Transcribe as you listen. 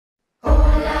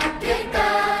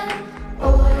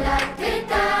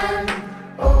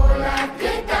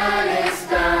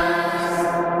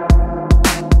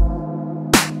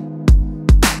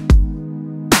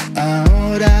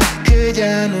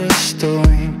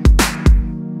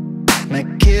me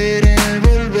quiere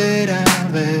volver a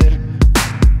ver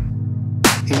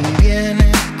y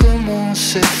viene como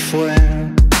se fue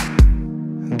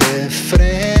de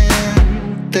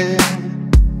frente.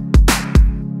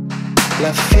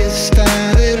 La fiesta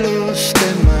de los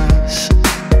demás,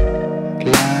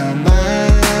 la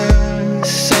más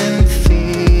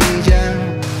sencilla,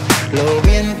 lo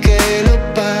bien que lo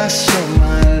paso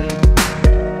mal,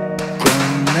 con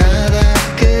nada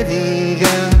que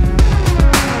diga.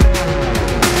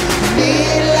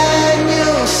 1000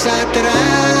 años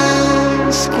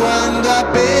atrás, cuando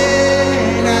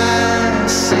apenas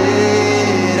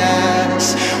eras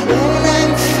una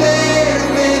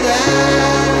enfermedad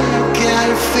que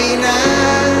al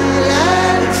final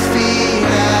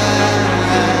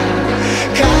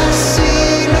casi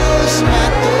nos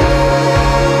mató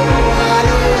a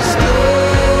los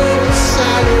dos,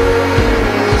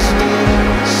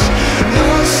 no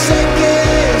sé qué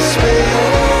es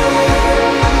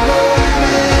peor,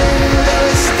 volver a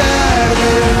estar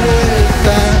de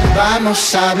vuelta. Vamos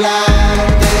a hablar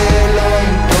de lo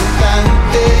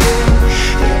importante,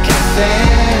 de qué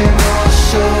hacemos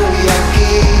hoy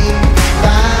aquí.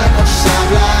 Vamos a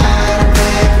hablar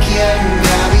de quién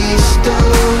me ha visto,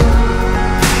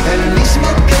 el mismo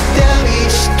que te ha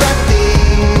visto a ti.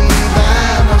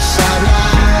 Vamos a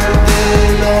hablar de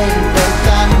lo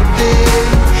importante,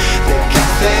 de qué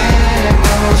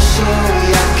hacemos hoy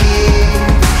aquí.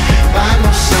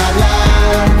 Vamos a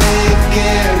hablar de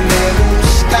que me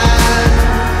gusta,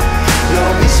 lo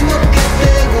mismo que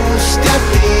te guste a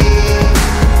ti.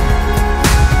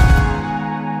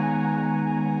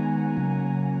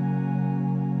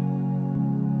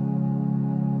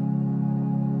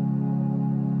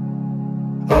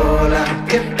 Hola,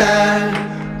 ¿qué tal?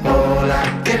 Hola,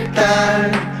 ¿qué tal?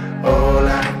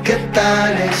 Hola, ¿qué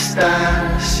tal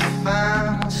estás?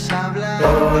 Vamos a hablar.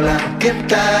 Hola, ¿qué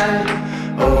tal?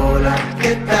 Hola,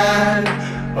 ¿qué tal?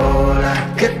 Hola,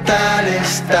 ¿qué tal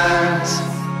estás?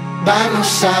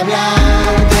 Vamos a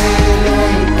hablar de lo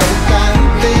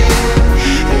importante,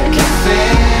 de qué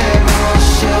hacemos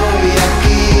hoy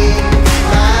aquí.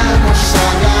 Vamos a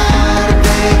hablar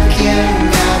de quién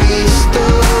me ha visto,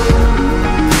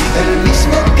 el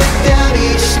mismo que te ha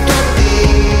visto a ti.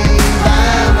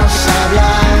 Vamos a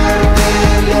hablar de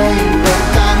lo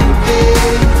importante,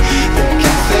 de qué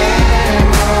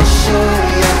hacemos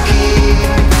hoy aquí.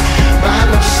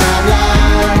 Vamos a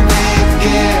hablar de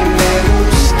que me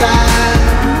gusta,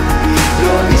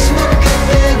 lo mismo que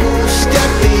te guste a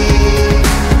ti.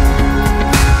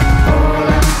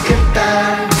 Hola, ¿qué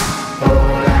tal?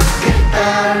 Hola, ¿qué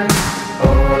tal?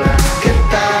 Hola, ¿qué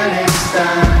tal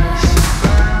estás?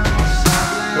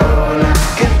 Hola,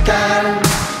 ¿qué tal?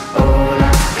 Hola,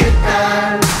 ¿qué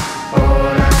tal?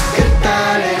 Hola, ¿qué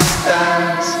tal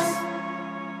estás?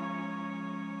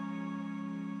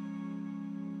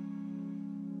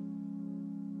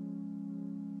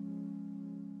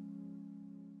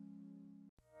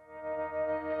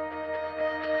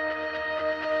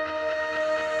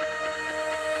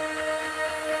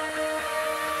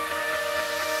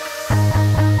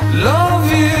 Love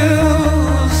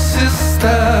you,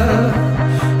 sister.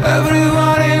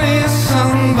 Everybody needs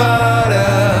somebody.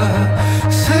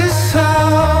 Say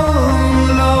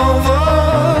some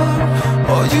lover.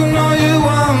 Oh, you know you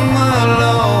are my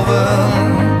lover.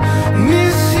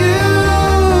 Miss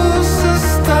you,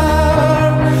 sister.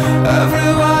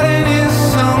 Everybody needs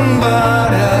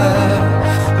somebody.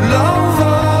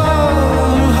 Lover,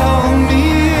 hold me,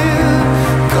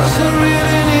 'cause I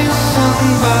really need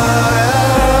somebody.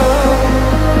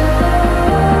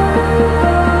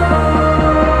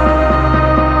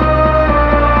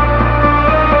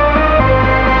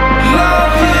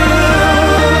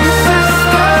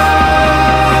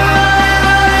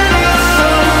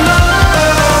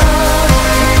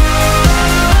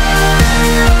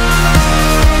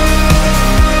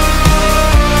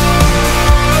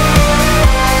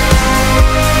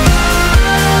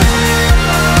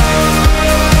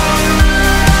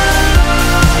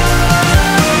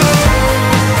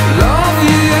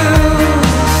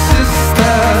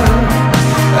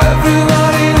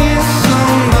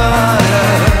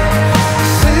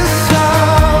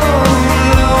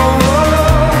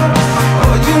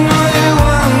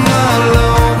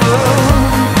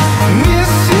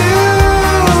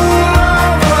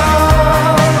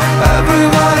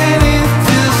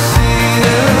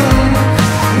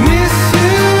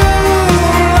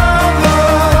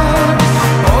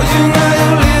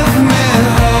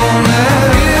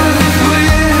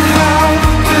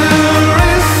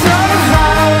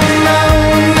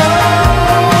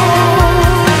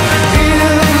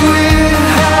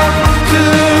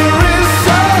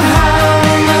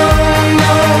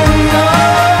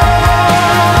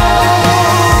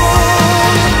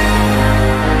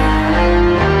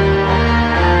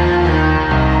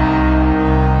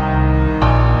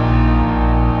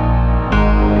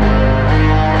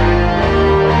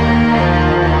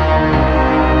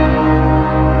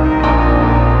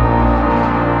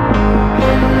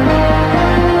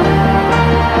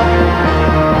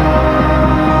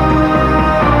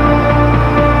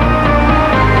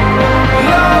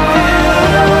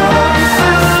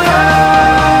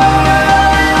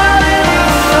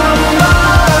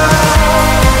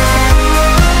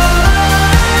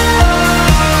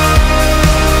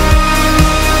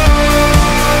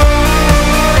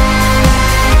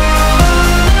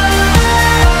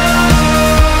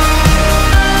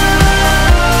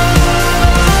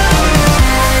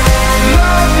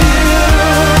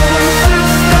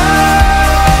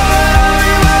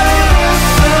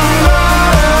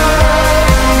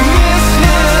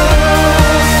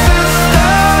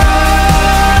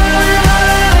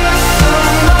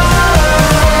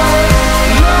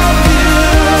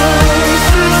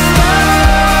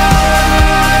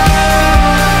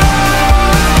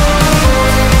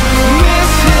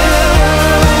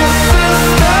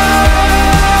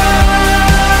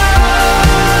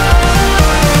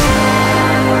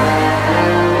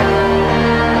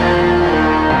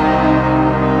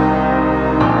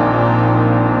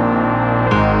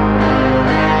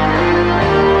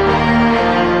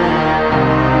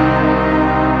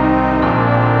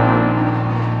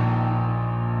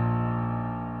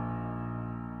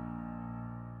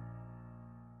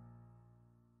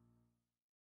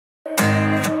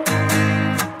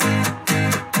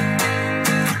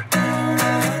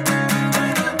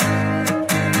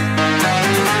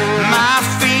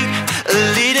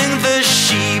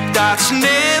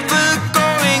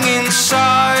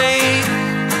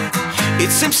 It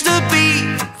seems to be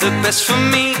the best for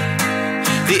me.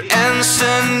 The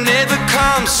answer never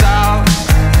comes out.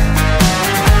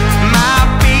 My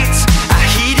beats are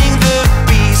heating the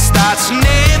beast that's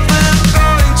never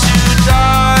going to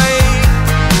die.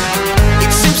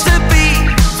 It seems to be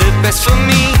the best for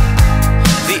me.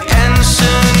 The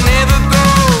answer never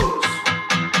goes.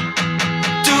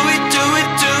 Do it, do it,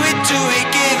 do it, do it,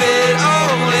 give it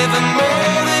all. Even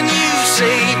more than you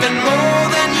say, even more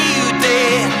than you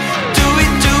dare. Do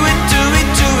it, do it, do it,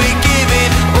 do it, give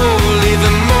it all.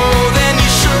 Even more than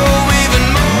you show, even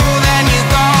more than you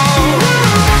go.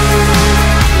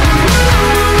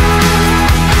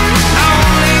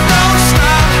 Only don't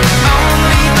stop,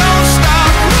 only don't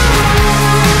stop.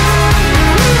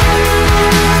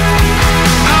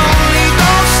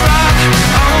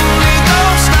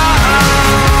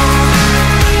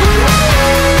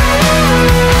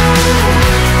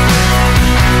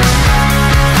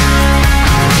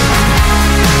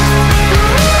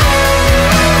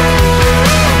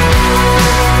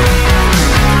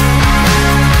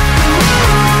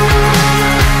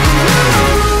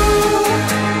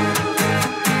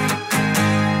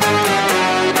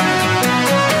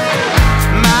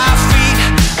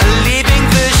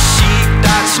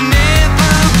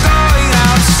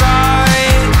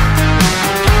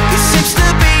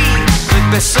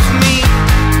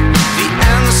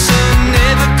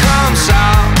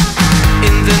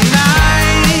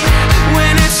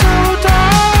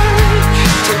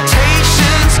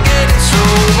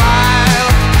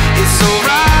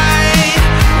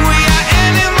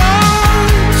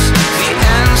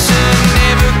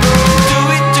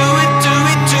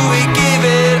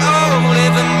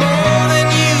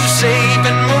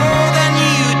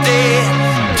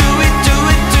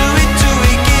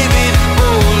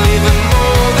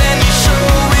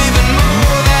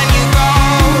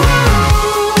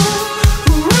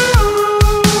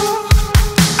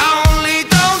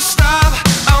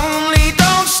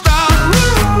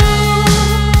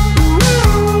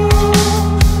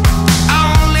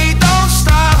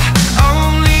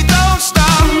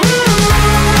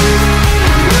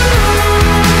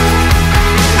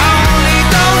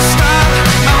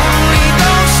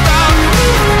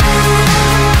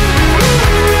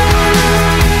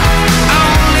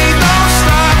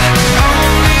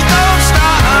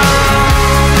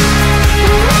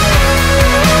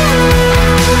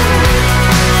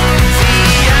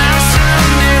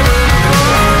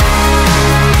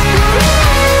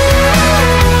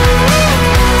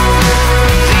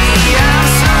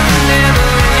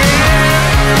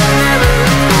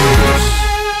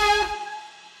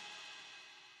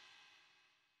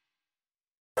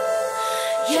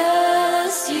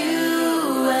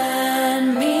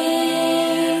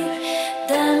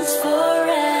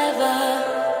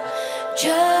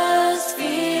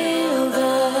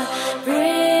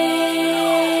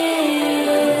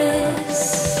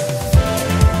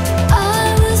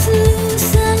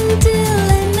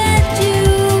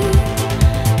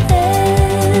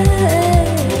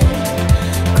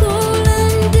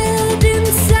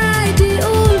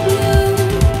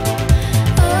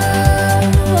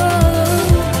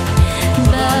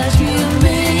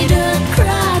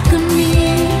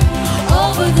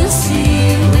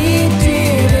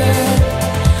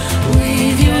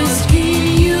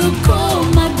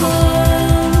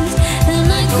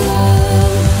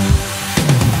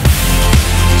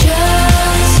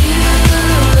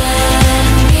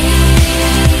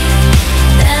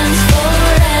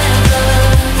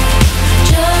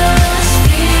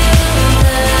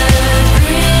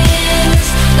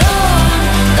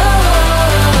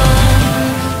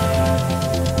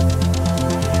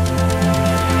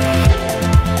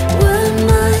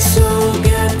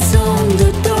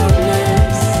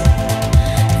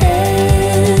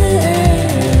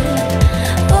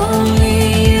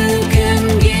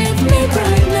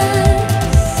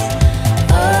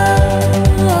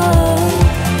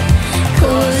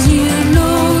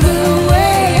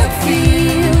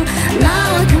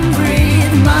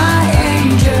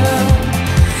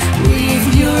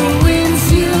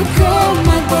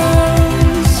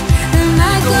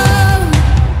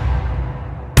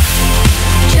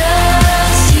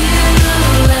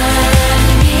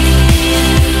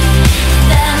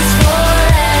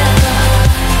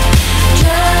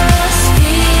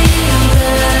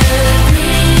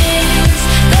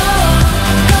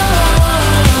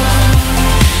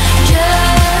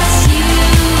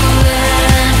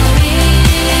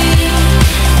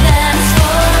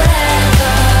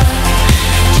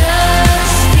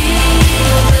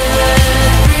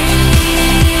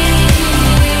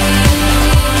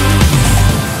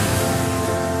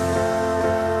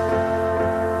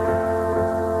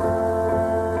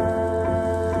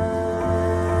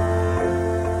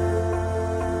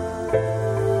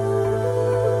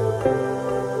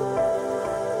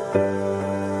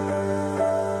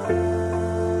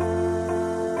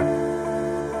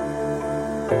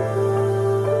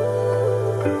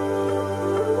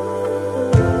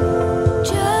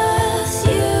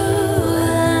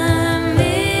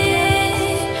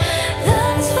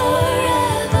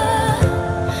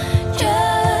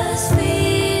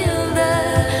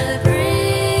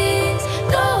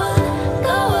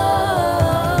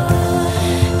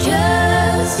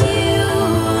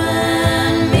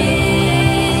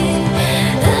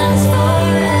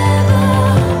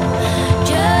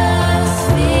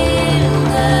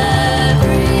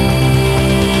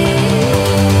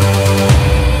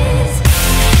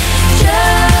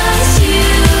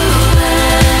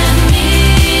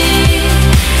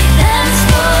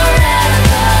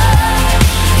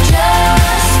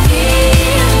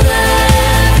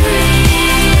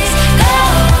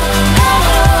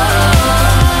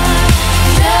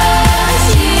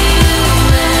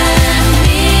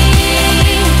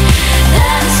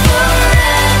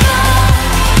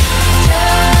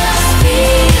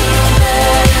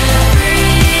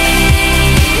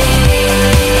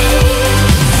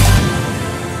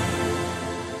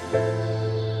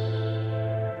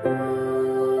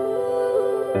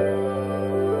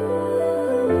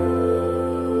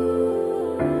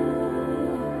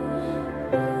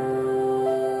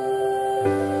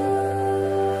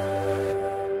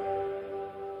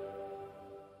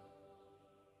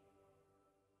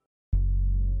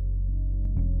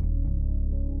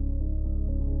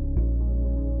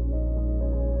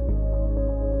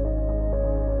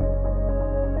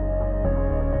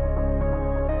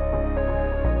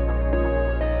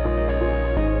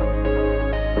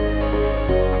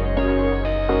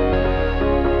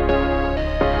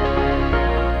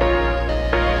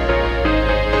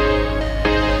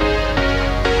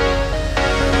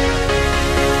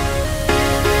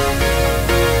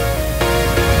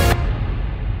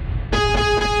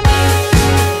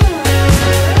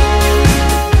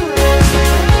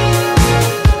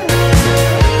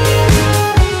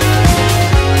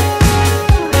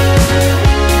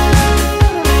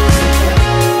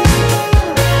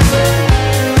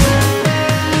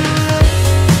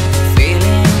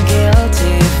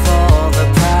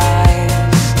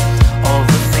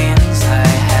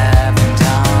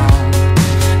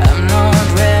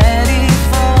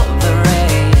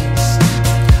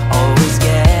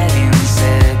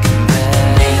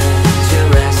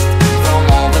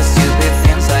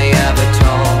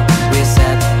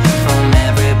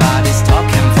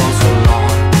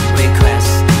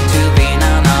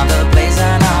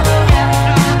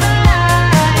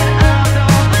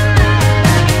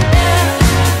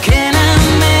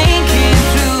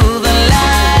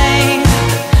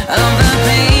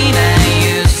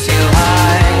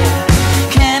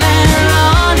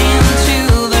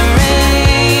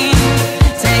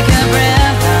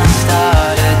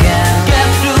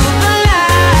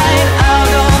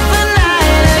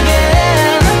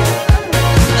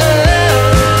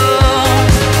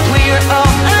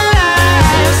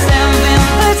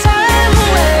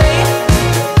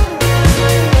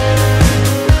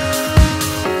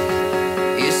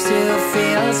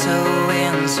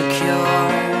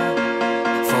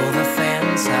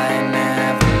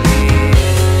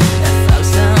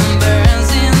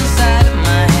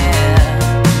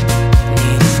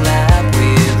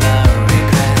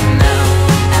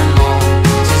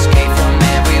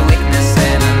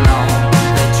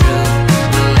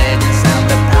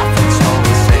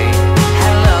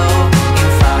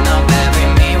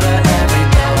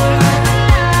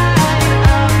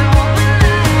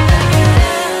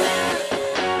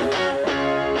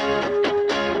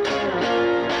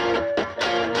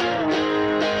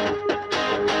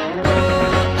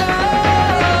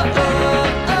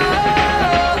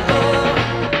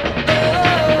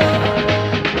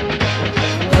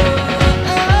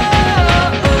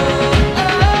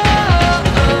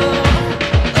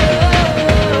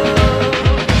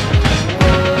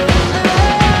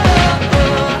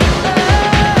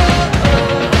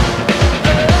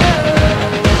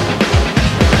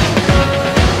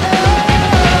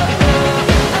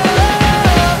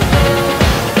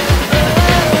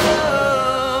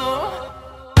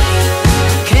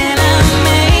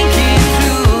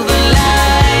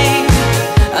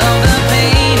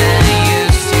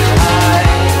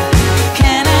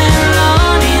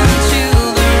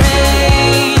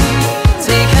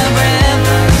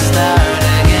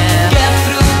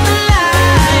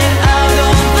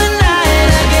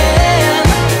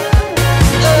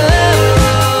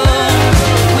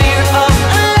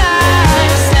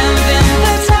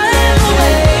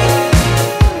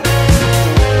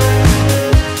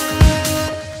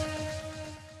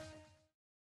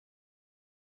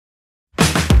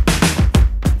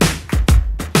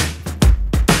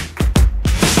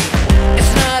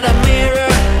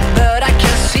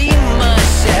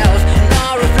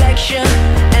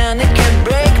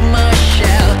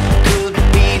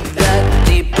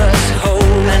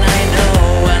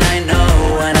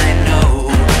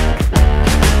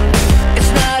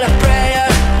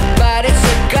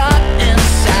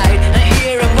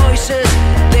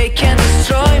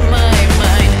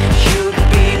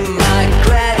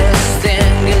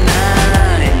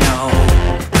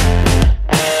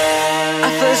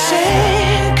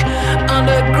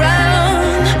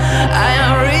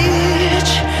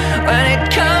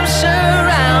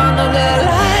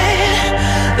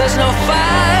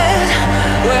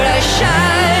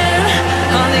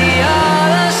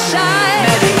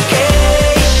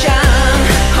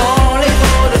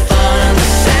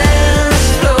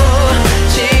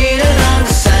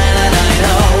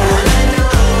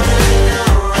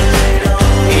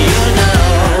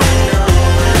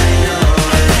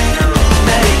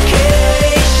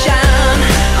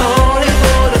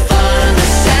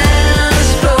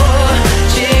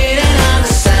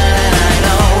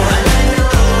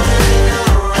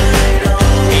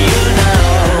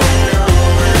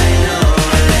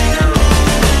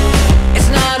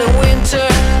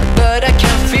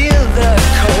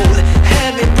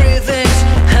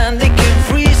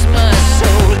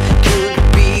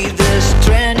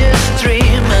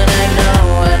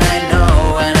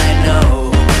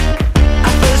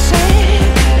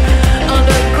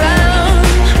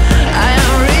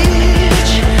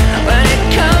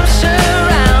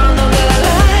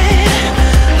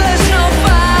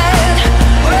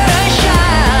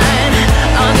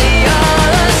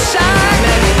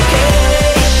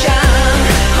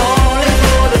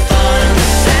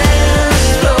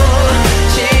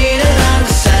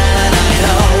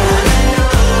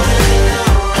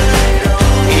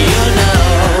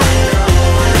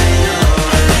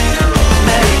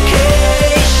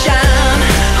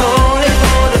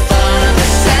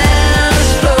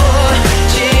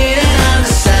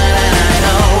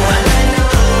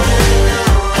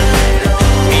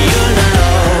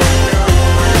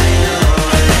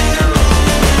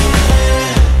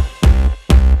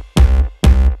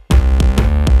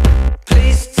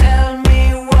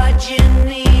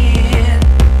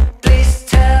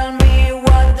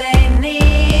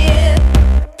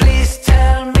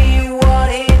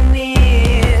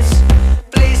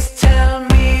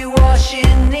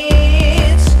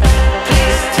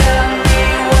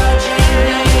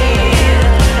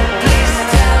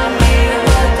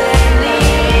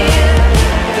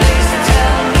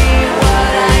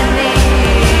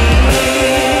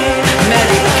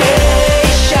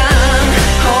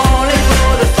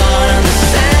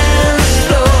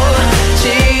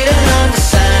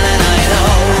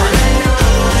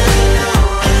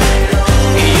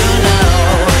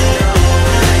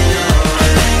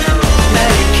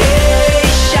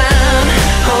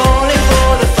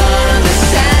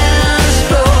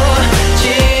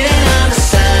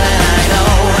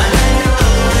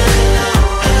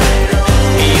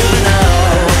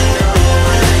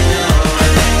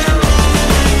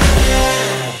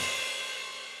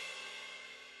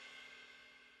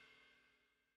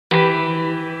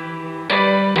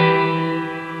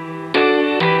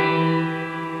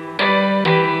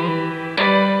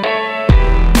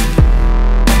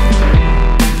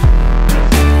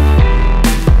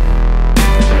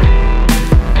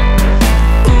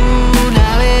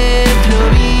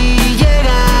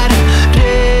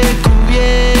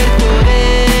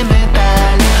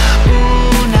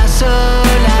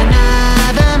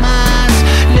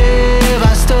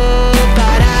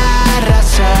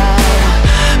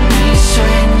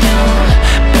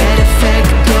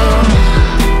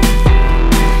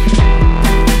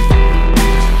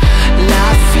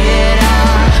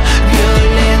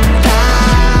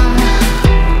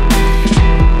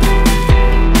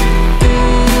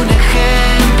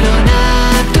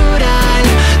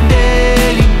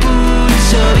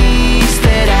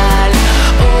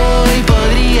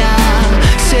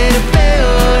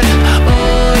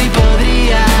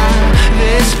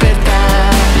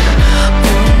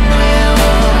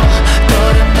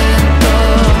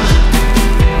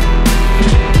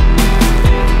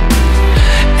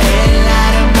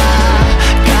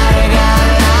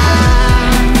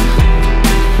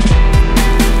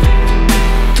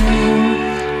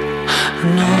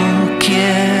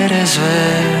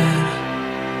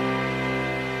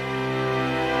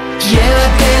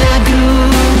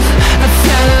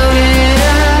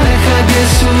 que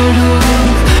su luz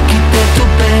quite tu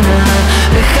pena,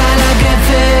 déjala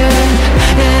crecer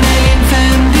en el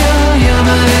incendio,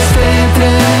 llama de este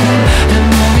tren en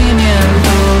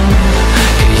movimiento,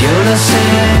 que yo lo sé,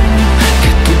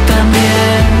 que tú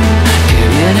también, que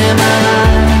viene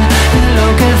mal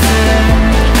enloquecer,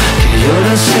 que yo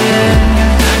lo sé,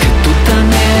 que tú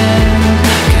también,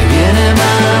 que viene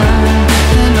mal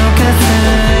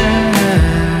enloquecer.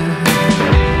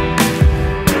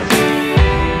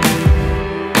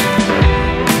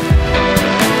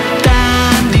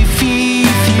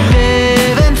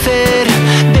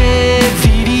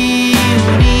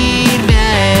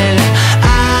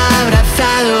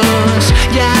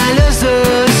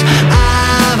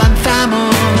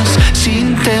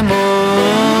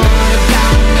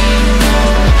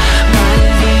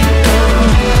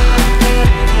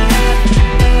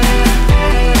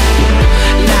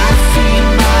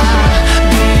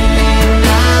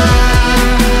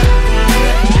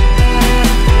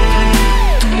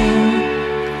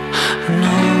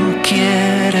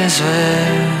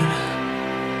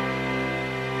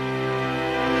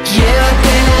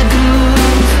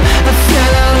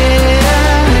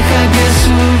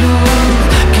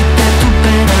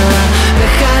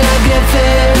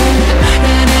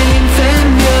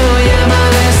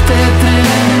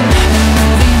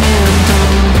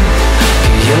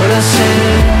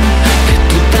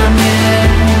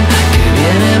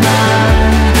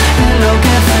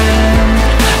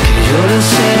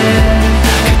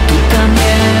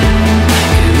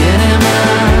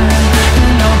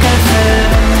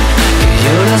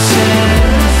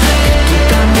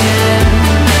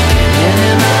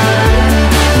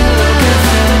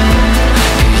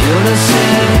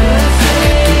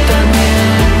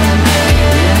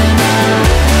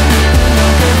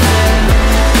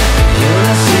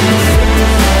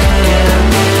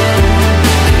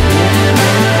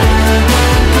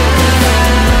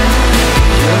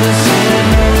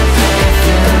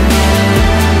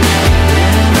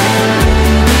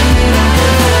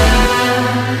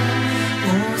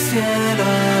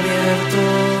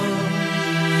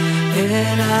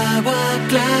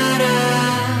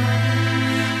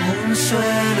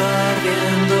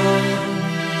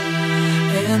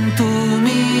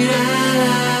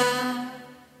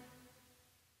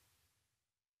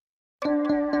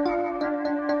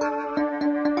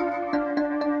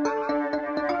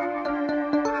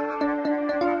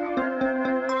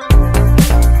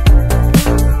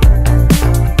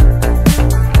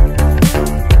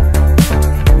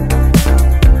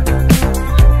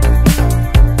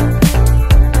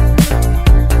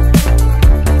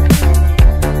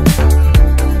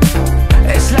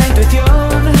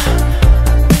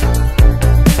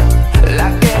 La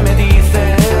que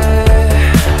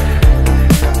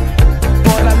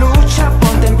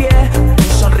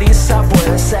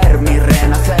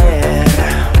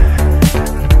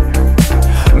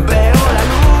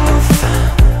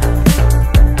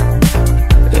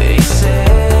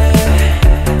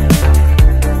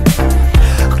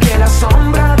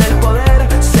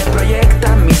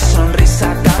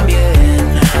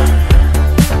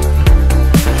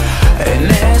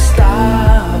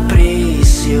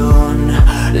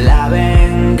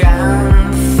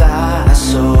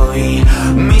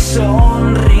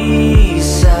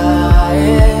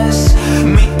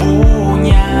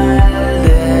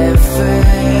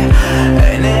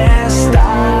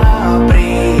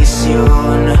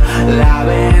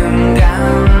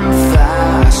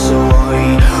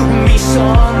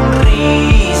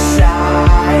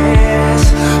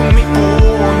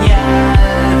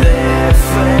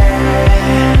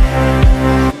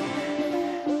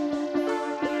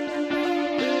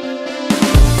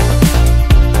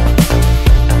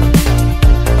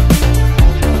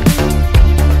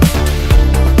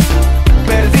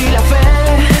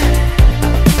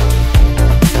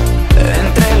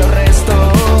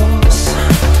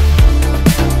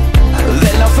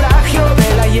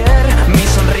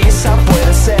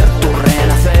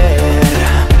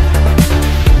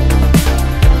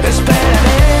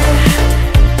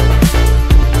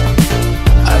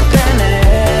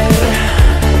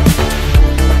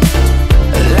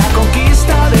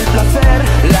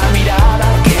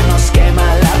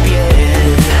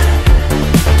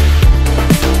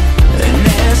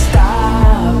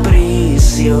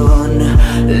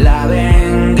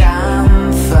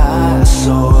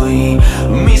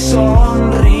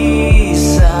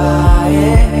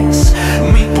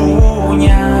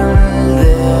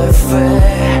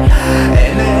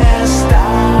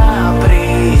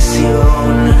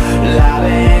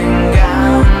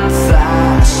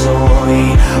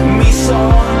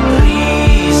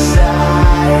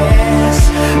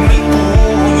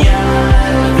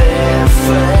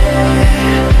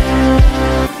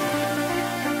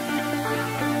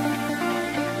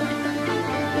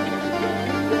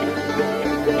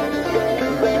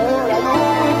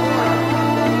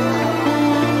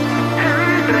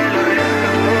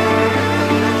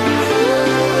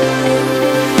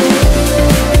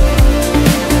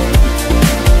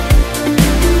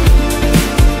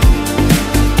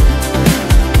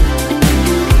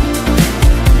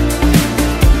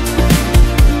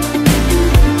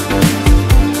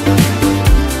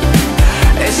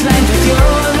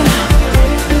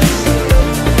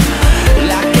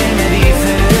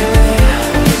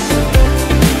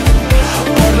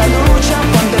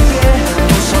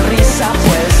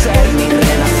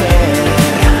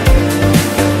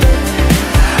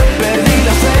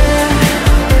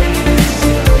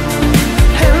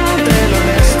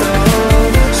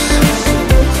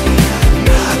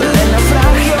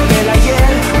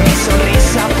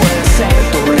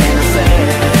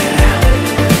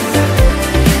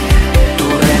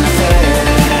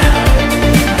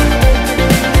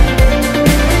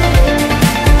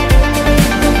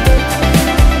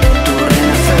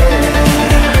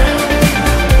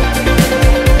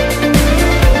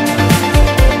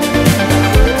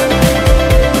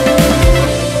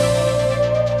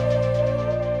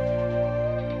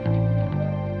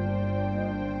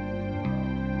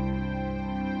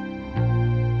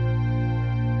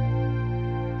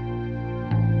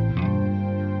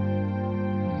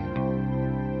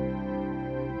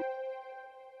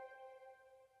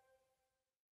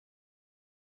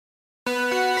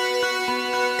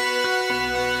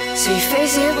So you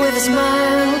face it with a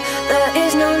smile. There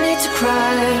is no need to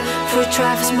cry, for a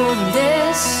trifle's more than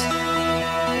this.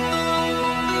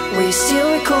 Will you still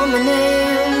recall my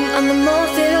name and the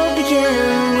moment it all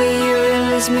began? Will you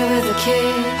release me with a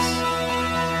kiss?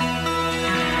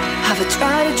 Have I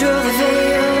tried to draw the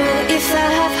veil? If I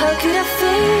have, how could I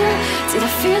fail? Did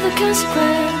I fear the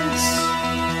consequence?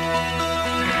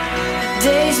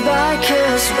 Days by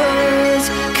curse words,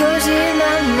 cozy in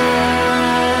my mind.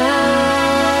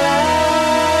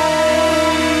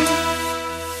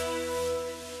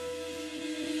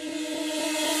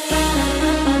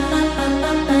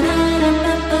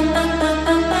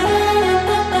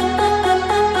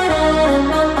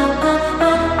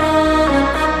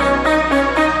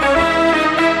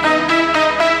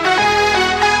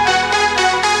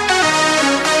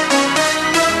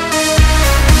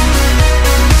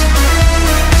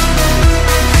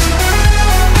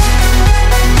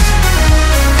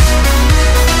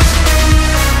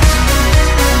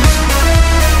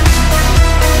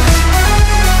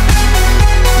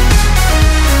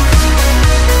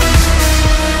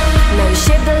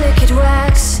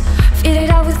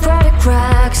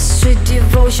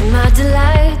 My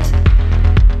delight.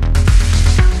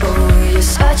 Oh, you're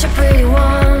such a pretty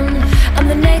one. I'm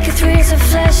the naked threads of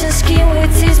flesh and skin will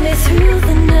tease me through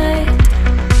the night.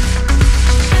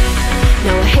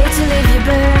 Now I hate to leave you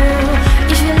bare.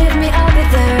 If you leave me, I'll be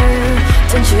there.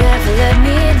 Don't you ever let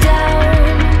me down.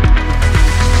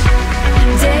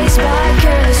 Days by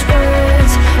careless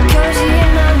words, cozy in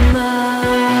my mind.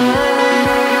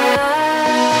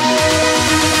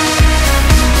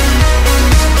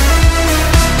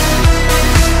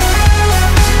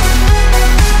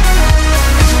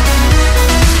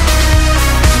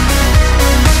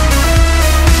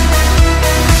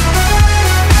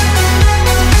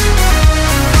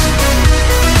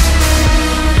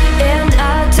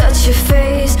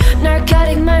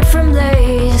 From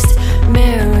laced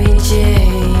Mary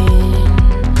Jane,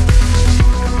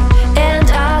 and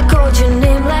I called your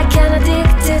name like an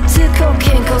addicted to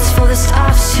cocaine, cause for the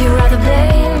stuff she rather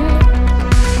blame.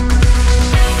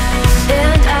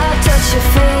 And I touch your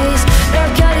face,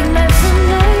 narcotic man from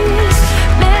laced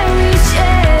Mary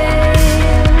Jane,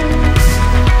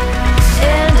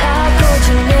 and I called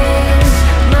your name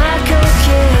my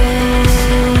cocaine.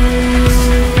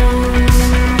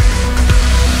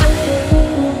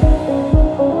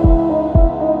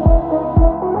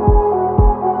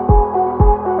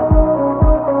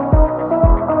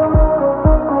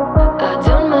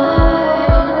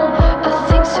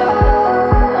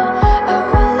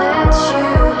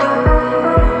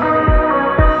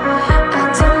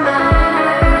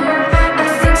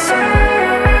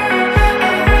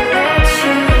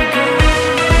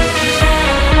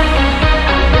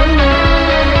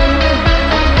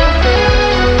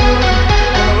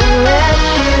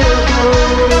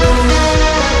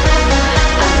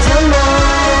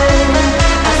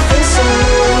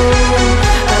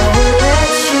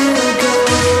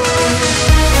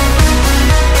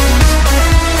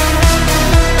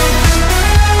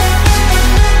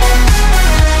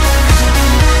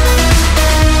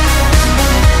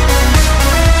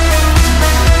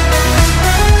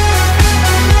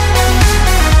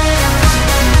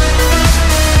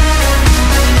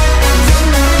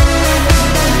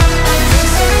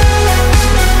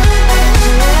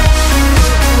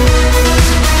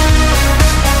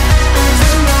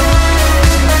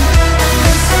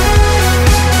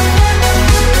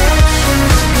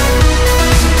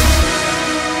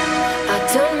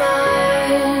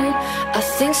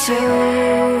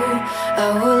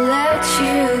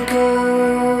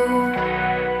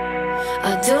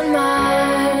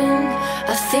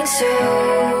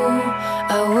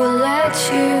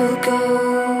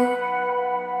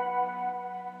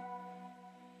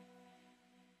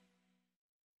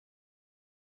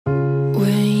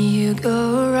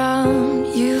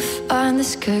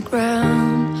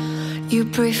 You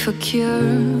pray for cure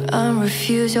and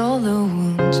refuse all the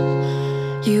wounds.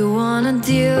 You wanna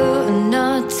deal and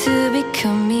not to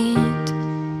become it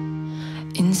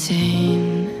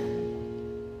insane.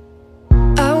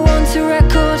 I want to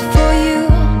record for you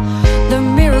the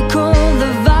miracle,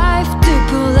 the vibe to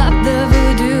pull up the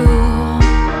voodoo.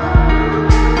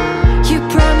 You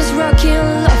promise rocking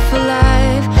love for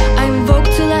life. I invoke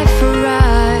to life for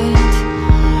right.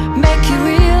 Make it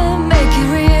real, make it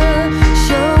real.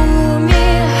 Show me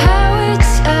how it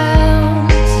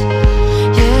sounds.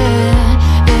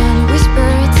 Yeah, and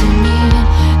whisper to me,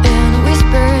 and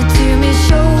whisper to me.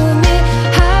 Show me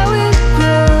how it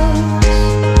grows.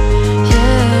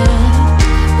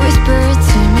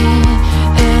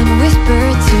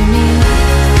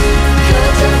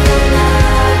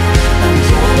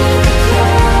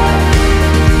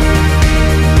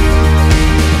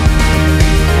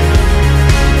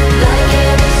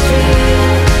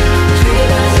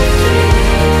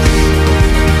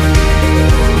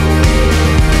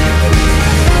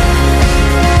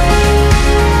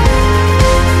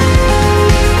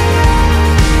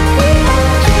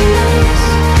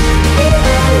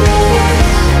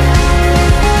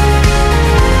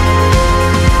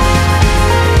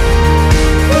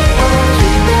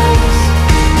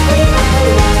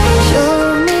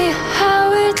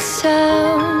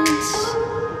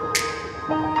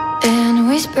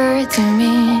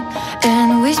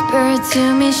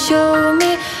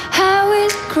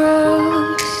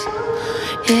 grows.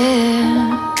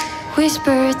 Yeah,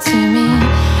 whisper to me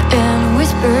and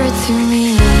whisper to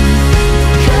me.